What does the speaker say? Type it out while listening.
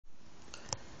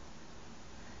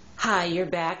Hi, you're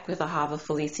back with Ahava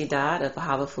Felicidad of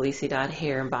Ahava Felicidad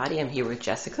Hair and Body. I'm here with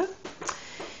Jessica.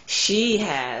 She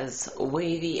has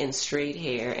wavy and straight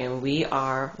hair, and we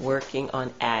are working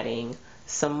on adding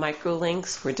some micro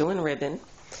links. We're doing ribbon.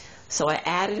 So I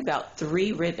added about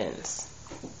 3 ribbons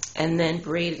and then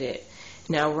braided it.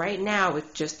 Now right now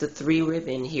with just the 3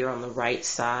 ribbon here on the right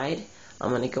side, I'm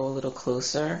going to go a little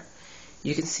closer.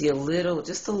 You can see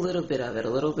just a little bit of it, a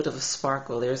little bit of a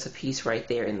sparkle. There's a piece right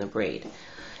there in the braid.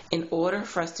 In order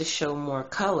for us to show more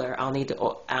color, I'll need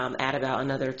to add about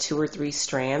another 2 or 3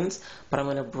 strands, but I'm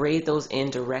going to braid those in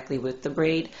directly with the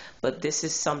braid. But this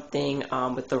is something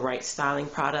with the right styling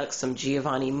products, some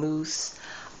Giovanni mousse,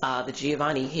 the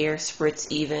Giovanni hair spritz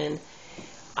even.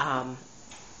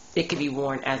 It can be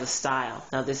worn as a style.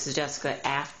 Now this is Jessica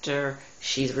after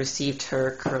she's received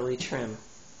her curly trim,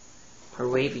 her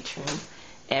wavy trim.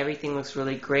 Everything looks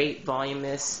really great,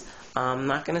 voluminous. I'm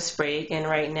not going to spray again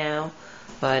right now,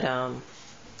 but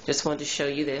just wanted to show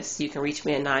you this. You can reach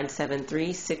me at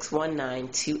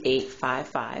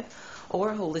 973-619-2855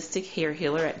 or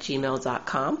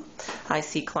holistichairhealer@gmail.com. I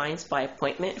see clients by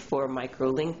appointment for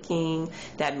microlinking.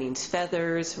 That means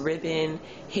feathers, ribbon,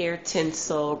 hair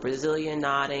tinsel, Brazilian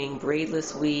knotting,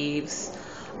 braidless weaves,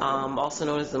 also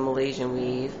known as the Malaysian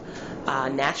weave,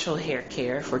 natural hair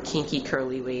care for kinky,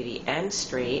 curly, wavy, and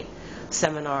straight,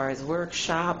 seminars,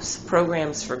 workshops,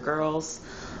 programs for girls,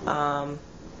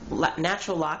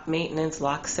 natural lock maintenance,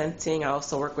 lock scenting. I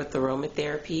also work with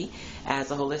aromatherapy. As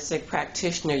a holistic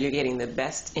practitioner, you're getting the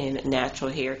best in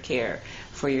natural hair care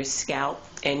for your scalp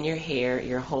and your hair,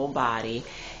 your whole body.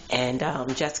 And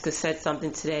Jessica said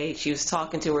something today. She was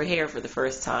talking to her hair for the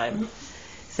first time,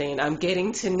 saying, "I'm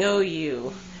getting to know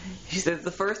you." She says,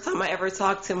 the first time I ever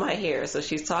talked to my hair. So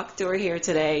she's talking to her hair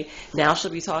today. Now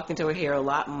she'll be talking to her hair a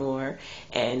lot more.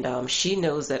 And she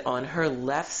knows that on her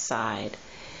left side,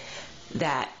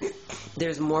 that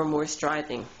there's more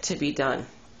moisturizing to be done.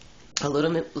 A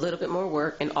little bit more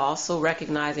work, and also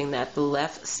recognizing that the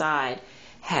left side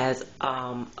has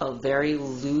a very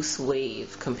loose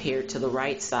wave compared to the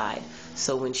right side.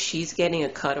 So when she's getting a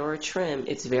cut or a trim,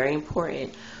 it's very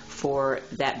important for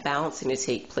that balancing to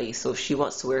take place. So if she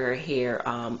wants to wear her hair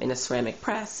in a ceramic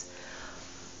press,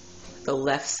 the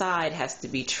left side has to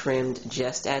be trimmed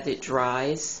just as it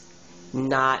dries,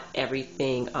 not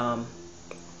everything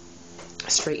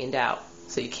straightened out.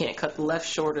 So you can't cut the left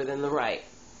shorter than the right.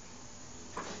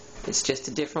 It's just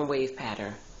a different wave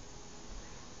pattern.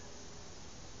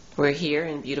 We're here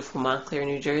in beautiful Montclair,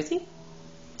 New Jersey.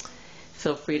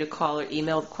 Feel free to call or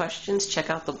email questions. Check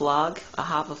out the blog,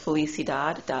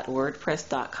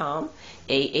 ahavafelicidad.wordpress.com,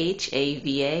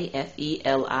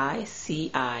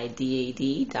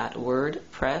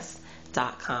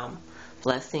 ahavafelicidad.wordpress.com.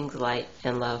 Blessings, light,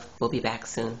 and love. We'll be back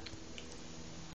soon.